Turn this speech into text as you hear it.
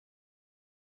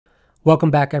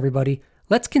Welcome back, everybody.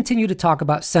 Let's continue to talk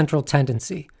about central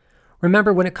tendency.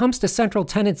 Remember, when it comes to central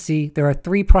tendency, there are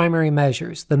three primary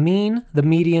measures: the mean, the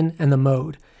median, and the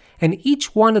mode. And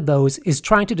each one of those is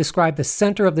trying to describe the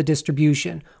center of the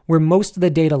distribution, where most of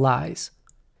the data lies.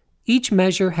 Each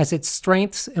measure has its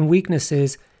strengths and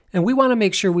weaknesses, and we want to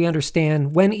make sure we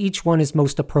understand when each one is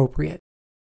most appropriate.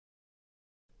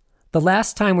 The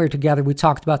last time we were together, we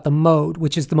talked about the mode,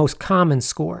 which is the most common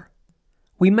score.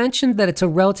 We mentioned that it's a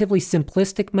relatively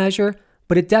simplistic measure,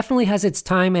 but it definitely has its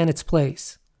time and its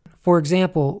place. For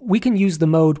example, we can use the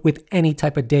mode with any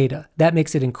type of data. That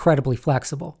makes it incredibly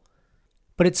flexible.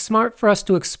 But it's smart for us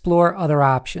to explore other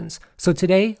options. So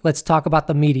today, let's talk about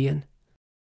the median.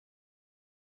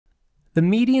 The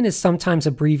median is sometimes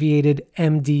abbreviated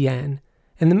MDN,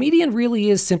 and the median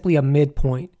really is simply a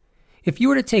midpoint. If you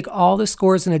were to take all the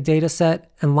scores in a data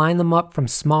set and line them up from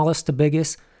smallest to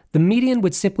biggest, the median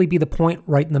would simply be the point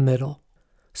right in the middle.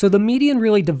 So the median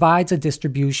really divides a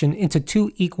distribution into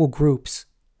two equal groups.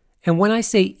 And when I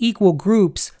say equal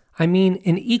groups, I mean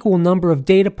an equal number of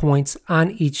data points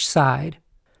on each side.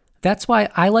 That's why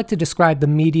I like to describe the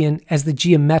median as the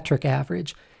geometric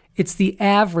average. It's the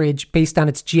average based on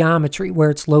its geometry, where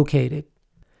it's located.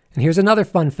 And here's another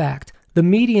fun fact. The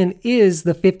median is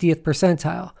the 50th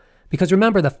percentile. Because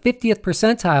remember, the 50th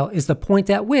percentile is the point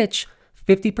at which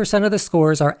 50% of the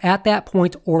scores are at that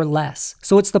point or less.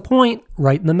 So it's the point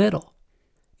right in the middle.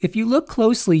 If you look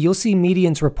closely, you'll see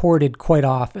medians reported quite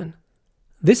often.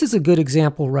 This is a good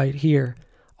example right here.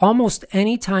 Almost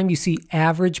any time you see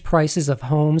average prices of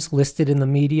homes listed in the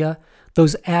media,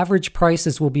 those average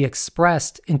prices will be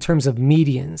expressed in terms of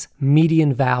medians,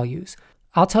 median values.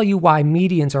 I'll tell you why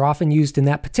medians are often used in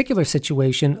that particular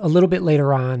situation a little bit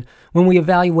later on when we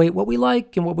evaluate what we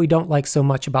like and what we don't like so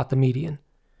much about the median.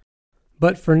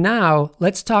 But for now,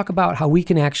 let's talk about how we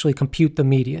can actually compute the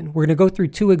median. We're going to go through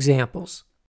two examples.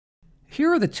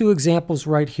 Here are the two examples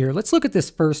right here. Let's look at this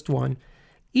first one.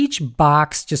 Each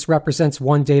box just represents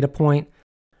one data point.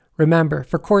 Remember,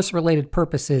 for course-related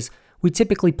purposes, we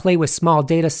typically play with small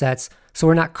data sets, so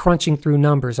we're not crunching through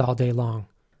numbers all day long.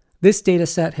 This data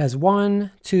set has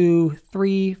 1, 2,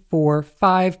 3, 4,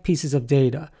 5 pieces of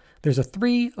data. There's a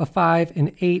 3, a 5,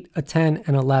 an 8, a 10,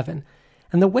 and 11.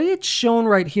 And the way it's shown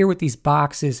right here with these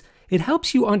boxes, it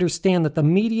helps you understand that the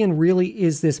median really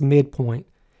is this midpoint.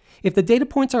 If the data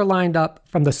points are lined up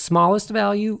from the smallest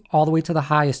value all the way to the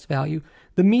highest value,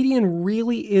 the median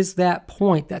really is that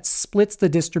point that splits the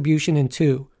distribution in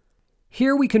two.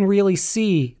 Here we can really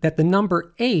see that the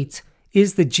number 8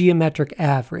 is the geometric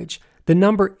average. The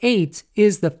number 8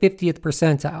 is the 50th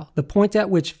percentile, the point at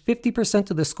which 50%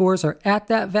 of the scores are at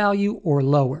that value or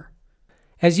lower.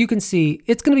 As you can see,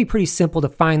 it's going to be pretty simple to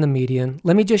find the median.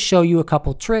 Let me just show you a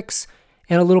couple tricks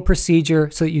and a little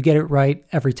procedure so that you get it right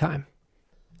every time.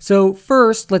 So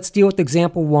first, let's deal with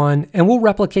example 1, and we'll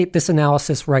replicate this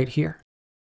analysis right here.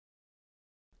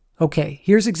 Okay,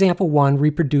 here's example 1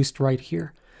 reproduced right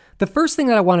here. The first thing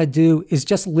that I want to do is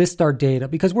just list our data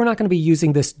because we're not going to be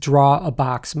using this draw a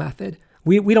box method.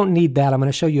 We don't need that. I'm going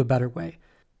to show you a better way.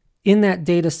 In that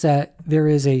data set, there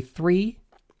is a 3,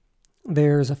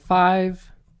 there's a 5,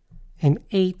 an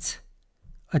 8,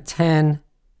 a 10,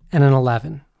 and an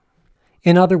 11.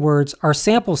 In other words, our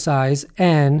sample size,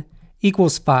 n,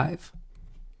 equals 5.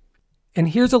 And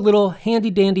here's a little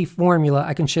handy-dandy formula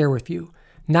I can share with you.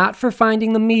 Not for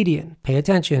finding the median, pay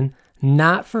attention,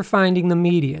 not for finding the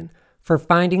median, for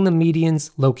finding the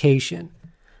median's location.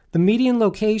 The median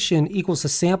location equals the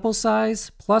sample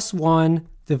size plus 1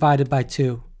 divided by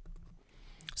 2.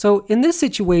 So in this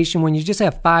situation, when you just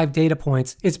have 5 data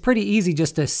points, it's pretty easy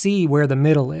just to see where the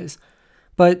middle is.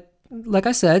 But like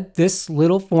I said, this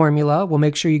little formula will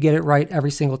make sure you get it right every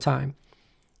single time.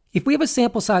 If we have a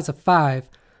sample size of 5,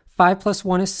 5 plus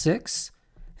 1 is 6,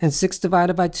 and 6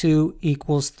 divided by 2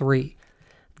 equals 3.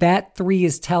 That 3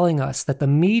 is telling us that the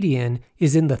median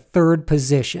is in the 3rd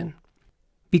position.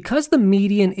 Because the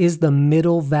median is the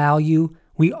middle value,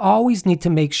 we always need to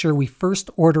make sure we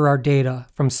first order our data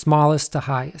from smallest to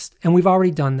highest, and we've already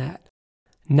done that.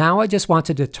 Now I just want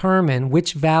to determine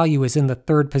which value is in the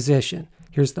 3rd position.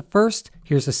 Here's the first,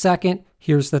 here's the second,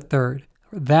 here's the third.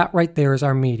 That right there is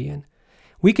our median.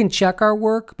 We can check our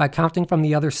work by counting from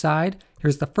the other side.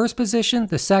 Here's the first position,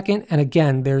 the second, and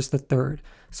again, there's the third.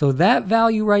 So that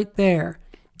value right there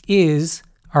is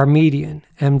our median,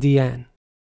 MDN.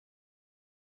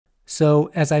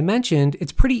 So as I mentioned,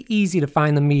 it's pretty easy to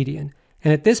find the median.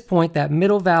 And at this point, that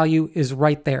middle value is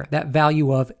right there, that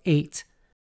value of 8.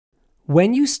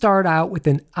 When you start out with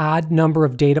an odd number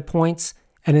of data points,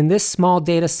 and in this small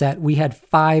data set, we had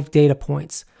 5 data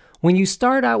points, When you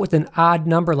start out with an odd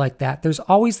number like that, there's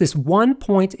always this one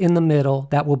point in the middle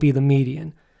that will be the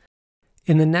median.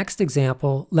 In the next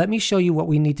example, let me show you what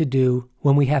we need to do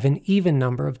when we have an even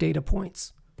number of data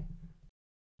points.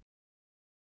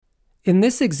 In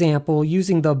this example,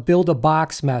 using the build a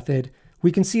box method,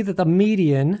 we can see that the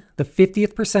median, the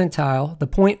 50th percentile, the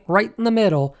point right in the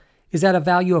middle, is at a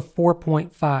value of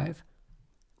 4.5.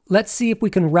 Let's see if we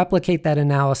can replicate that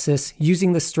analysis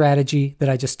using the strategy that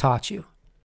I just taught you.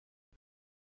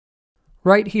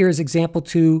 Right here is example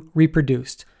 2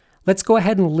 reproduced. Let's go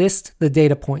ahead and list the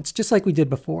data points, just like we did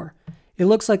before. It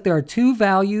looks like there are 2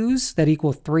 values that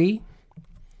equal 3.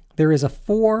 There is a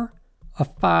 4, a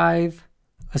 5,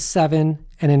 a 7,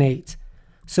 and an 8.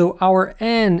 So our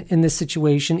n in this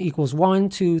situation equals 1,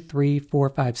 2, 3, 4,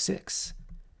 5, 6.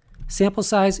 Sample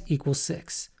size equals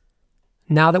 6.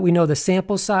 Now that we know the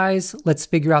sample size, let's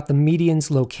figure out the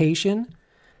median's location.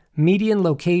 Median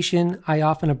location I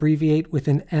often abbreviate with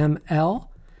an ML.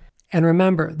 And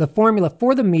remember, the formula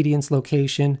for the median's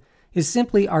location is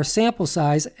simply our sample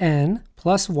size, n,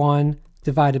 plus 1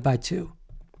 divided by 2.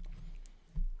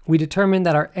 We determined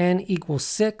that our n equals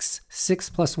 6, 6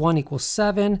 plus 1 equals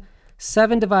 7,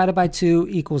 7 divided by 2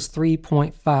 equals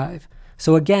 3.5.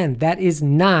 So again, that is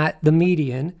not the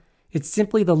median. It's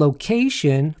simply the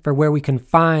location for where we can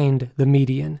find the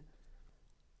median.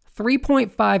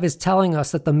 3.5 is telling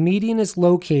us that the median is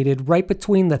located right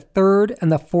between the 3rd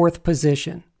and the 4th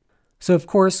position. So of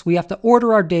course, we have to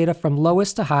order our data from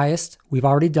lowest to highest. We've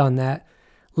already done that.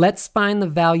 Let's find the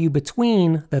value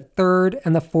between the 3rd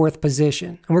and the 4th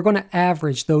position. And we're going to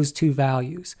average those 2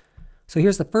 values. So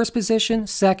here's the 1st position,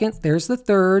 2nd, there's the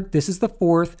 3rd, this is the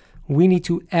 4th. We need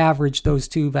to average those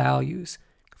 2 values.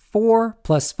 4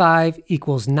 plus 5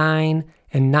 equals 9,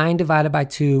 and 9 divided by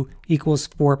 2 equals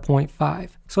 4.5.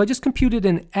 So I just computed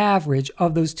an average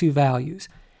of those 2 values.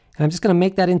 And I'm just going to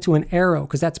make that into an arrow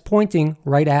because that's pointing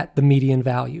right at the median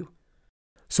value.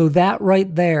 So that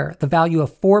right there, the value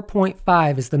of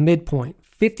 4.5 is the midpoint.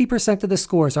 50% of the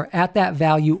scores are at that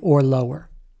value or lower.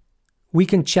 We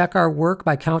can check our work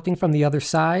by counting from the other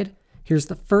side. Here's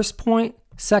the 1st point,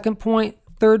 2nd point,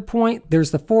 3rd point.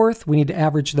 There's the 4th. We need to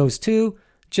average those 2.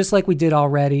 Just like we did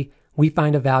already, we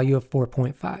find a value of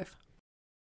 4.5.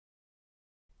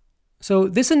 So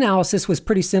this analysis was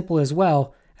pretty simple as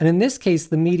well. And in this case,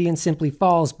 the median simply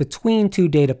falls between 2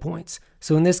 data points.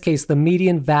 So in this case, the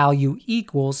median value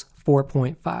equals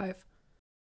 4.5.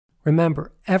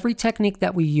 Remember, every technique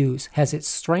that we use has its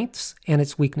strengths and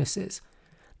its weaknesses.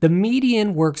 The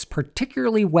median works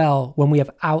particularly well when we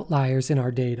have outliers in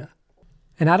our data.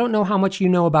 And I don't know how much you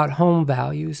know about home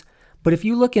values, but if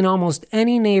you look in almost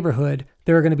any neighborhood,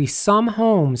 there are going to be some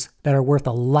homes that are worth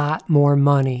a lot more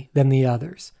money than the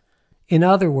others. In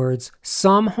other words,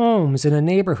 some homes in a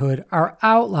neighborhood are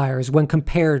outliers when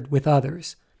compared with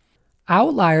others.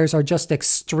 Outliers are just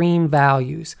extreme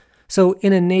values. So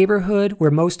in a neighborhood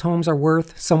where most homes are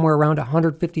worth somewhere around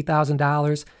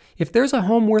 $150,000, if there's a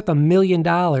home worth $1 million,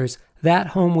 that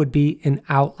home would be an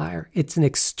outlier. It's an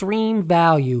extreme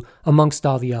value amongst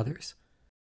all the others.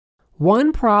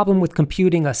 One problem with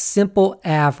computing a simple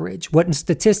average, what in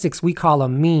statistics we call a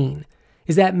mean,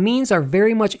 is that means are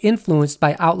very much influenced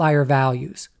by outlier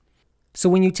values. So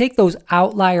when you take those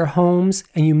outlier homes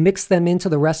and you mix them into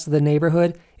the rest of the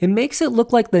neighborhood, it makes it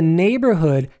look like the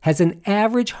neighborhood has an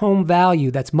average home value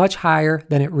that's much higher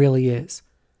than it really is.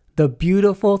 The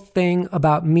beautiful thing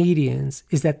about medians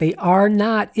is that they are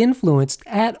not influenced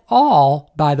at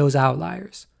all by those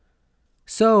outliers.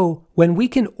 So when we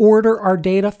can order our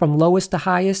data from lowest to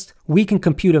highest, we can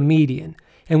compute a median.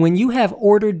 And when you have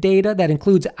ordered data that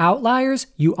includes outliers,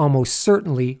 you almost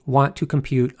certainly want to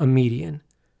compute a median.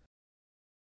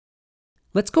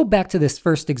 Let's go back to this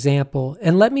first example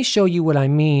and let me show you what I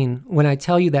mean when I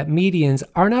tell you that medians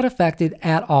are not affected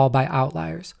at all by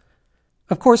outliers.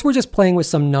 Of course, we're just playing with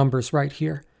some numbers right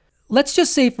here. Let's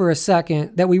just say for a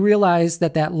second that we realize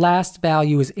that that last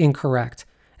value is incorrect.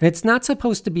 And it's not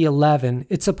supposed to be 11,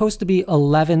 it's supposed to be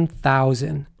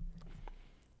 11,000.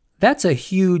 That's a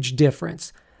huge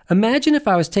difference. Imagine if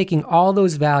I was taking all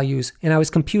those values and I was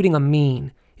computing a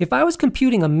mean. If I was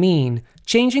computing a mean,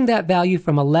 changing that value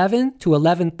from 11 to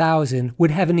 11,000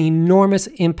 would have an enormous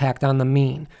impact on the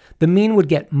mean. The mean would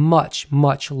get much,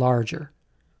 much larger.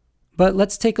 But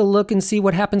let's take a look and see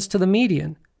what happens to the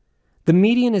median. The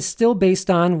median is still based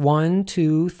on 1,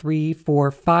 2, 3,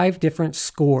 4, 5 different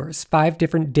scores, 5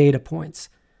 different data points.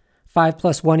 5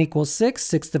 plus 1 equals 6,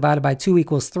 6 divided by 2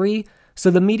 equals 3, so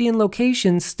the median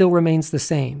location still remains the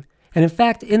same. And in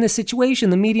fact, in this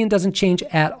situation, the median doesn't change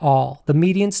at all. The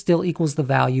median still equals the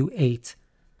value 8.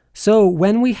 So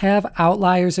when we have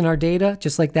outliers in our data,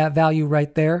 just like that value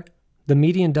right there, The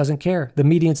median doesn't care. The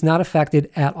median's not affected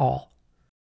at all.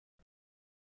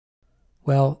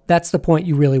 Well, that's the point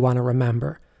you really want to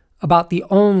remember. About the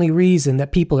only reason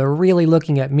that people are really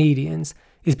looking at medians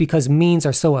is because means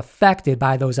are so affected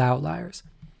by those outliers.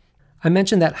 I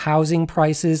mentioned that housing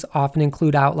prices often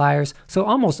include outliers, so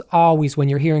almost always when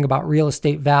you're hearing about real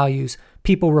estate values,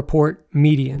 people report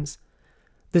medians.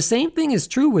 The same thing is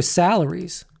true with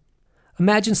salaries.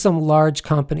 Imagine some large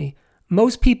company.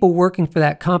 Most people working for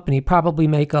that company probably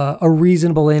make a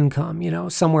reasonable income,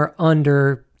 somewhere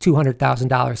under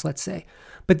 $200,000, let's say.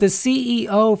 But the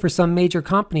CEO for some major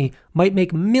company might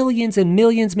make millions and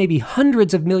millions, maybe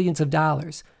hundreds of millions of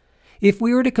dollars. If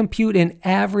we were to compute an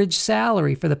average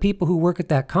salary for the people who work at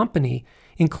that company,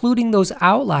 including those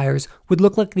outliers, would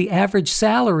look like the average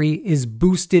salary is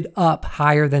boosted up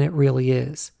higher than it really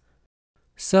is.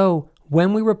 So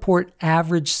when we report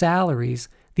average salaries,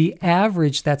 the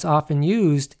average that's often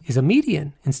used is a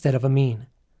median instead of a mean.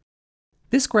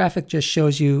 This graphic just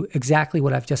shows you exactly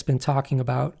what I've just been talking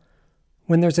about.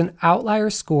 When there's an outlier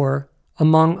score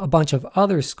among a bunch of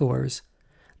other scores,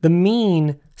 the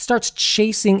mean starts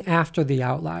chasing after the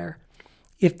outlier.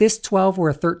 If this 12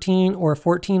 were a 13 or a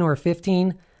 14 or a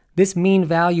 15, this mean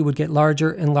value would get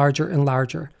larger and larger and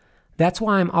larger. That's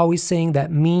why I'm always saying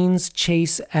that means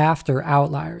chase after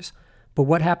outliers. But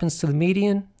what happens to the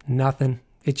median? Nothing.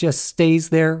 It just stays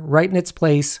there right in its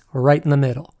place, right in the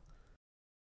middle.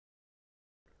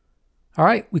 All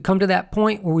right, we come to that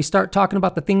point where we start talking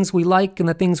about the things we like and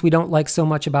the things we don't like so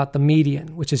much about the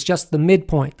median, which is just the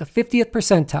midpoint, the 50th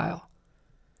percentile.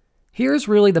 Here's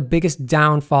really the biggest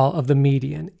downfall of the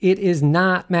median. It is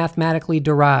not mathematically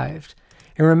derived.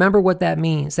 And remember what that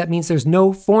means. That means there's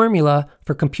no formula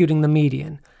for computing the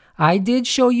median. I did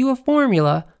show you a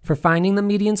formula for finding the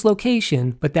median's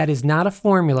location, but that is not a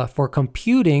formula for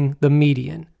computing the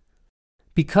median.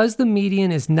 Because the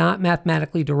median is not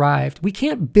mathematically derived, we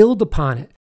can't build upon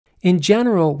it. In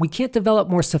general, we can't develop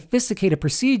more sophisticated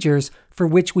procedures for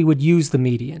which we would use the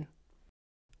median.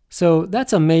 So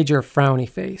that's a major frowny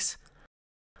face.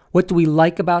 What do we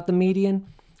like about the median?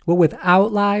 Well, with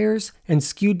outliers and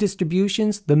skewed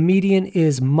distributions, the median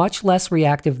is much less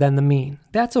reactive than the mean.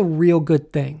 That's a real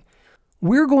good thing.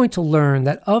 We're going to learn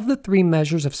that of the three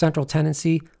measures of central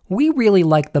tendency, we really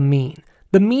like the mean.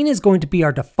 The mean is going to be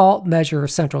our default measure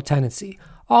of central tendency.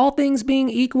 All things being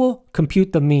equal,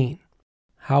 compute the mean.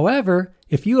 However,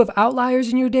 if you have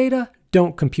outliers in your data,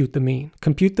 don't compute the mean.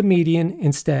 Compute the median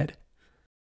instead.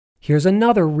 Here's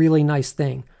another really nice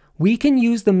thing. We can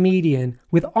use the median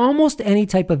with almost any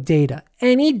type of data,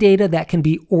 any data that can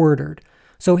be ordered.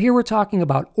 So here we're talking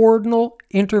about ordinal,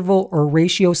 interval, or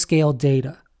ratio scale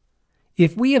data.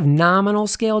 If we have nominal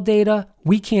scale data,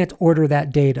 we can't order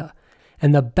that data.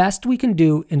 And the best we can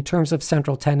do in terms of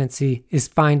central tendency is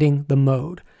finding the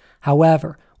mode.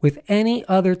 However, with any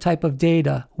other type of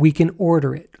data, we can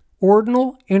order it.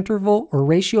 Ordinal, interval, or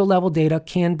ratio level data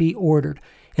can be ordered.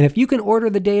 And if you can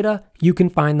order the data, you can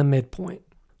find the midpoint.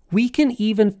 We can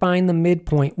even find the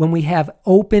midpoint when we have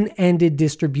open-ended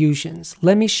distributions.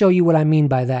 Let me show you what I mean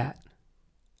by that.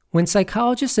 When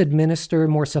psychologists administer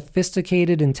more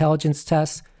sophisticated intelligence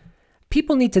tests,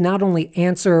 people need to not only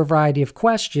answer a variety of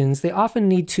questions, they often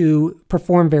need to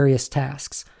perform various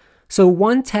tasks. So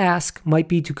one task might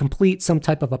be to complete some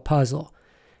type of a puzzle.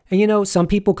 And some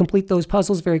people complete those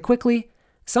puzzles very quickly.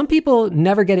 Some people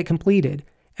never get it completed.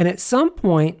 And at some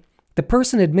point, the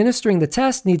person administering the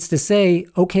test needs to say,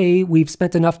 okay, we've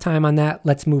spent enough time on that,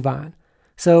 let's move on.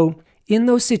 So in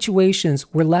those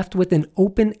situations, we're left with an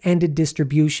open-ended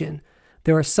distribution.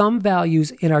 There are some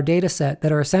values in our data set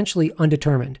that are essentially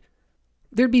undetermined.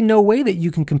 There'd be no way that you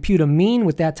can compute a mean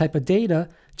with that type of data.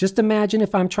 Just imagine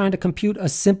if I'm trying to compute a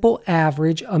simple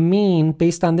average, a mean,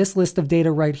 based on this list of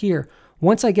data right here.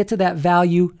 Once I get to that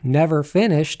value, never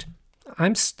finished,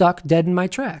 I'm stuck dead in my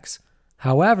tracks.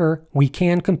 However, we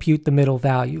can compute the middle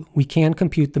value. We can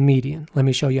compute the median. Let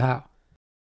me show you how.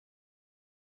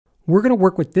 We're going to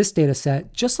work with this data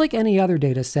set just like any other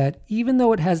data set, even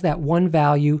though it has that one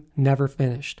value, never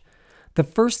finished. The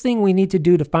first thing we need to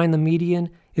do to find the median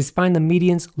is find the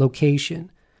median's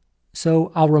location.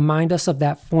 So I'll remind us of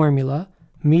that formula.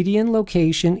 Median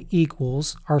location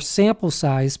equals our sample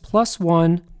size plus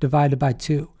 1 divided by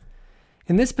 2.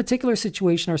 In this particular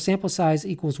situation, our sample size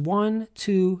equals 1,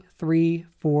 2, 3,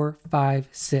 4, 5,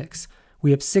 6.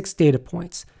 We have 6 data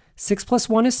points. 6 plus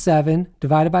 1 is 7,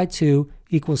 divided by 2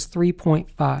 equals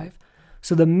 3.5.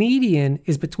 So the median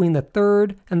is between the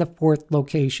third and the fourth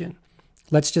location.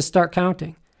 Let's just start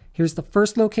counting. Here's the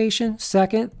first location,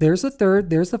 second, there's the third,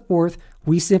 there's the fourth.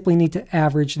 We simply need to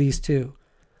average these two.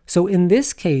 So in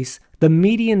this case, the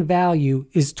median value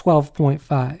is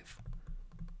 12.5.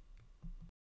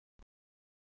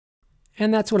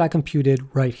 And that's what I computed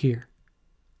right here.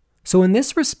 So in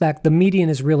this respect, the median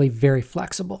is really very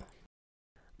flexible.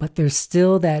 But there's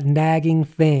still that nagging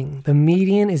thing. The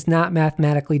median is not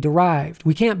mathematically derived.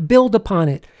 We can't build upon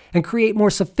it and create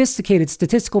more sophisticated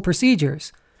statistical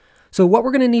procedures. So what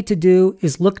we're going to need to do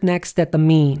is look next at the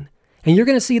mean. And you're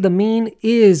going to see the mean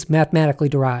is mathematically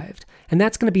derived. And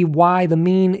that's going to be why the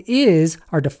mean is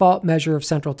our default measure of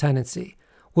central tendency.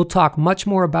 We'll talk much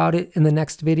more about it in the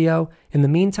next video. In the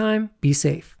meantime, be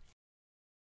safe.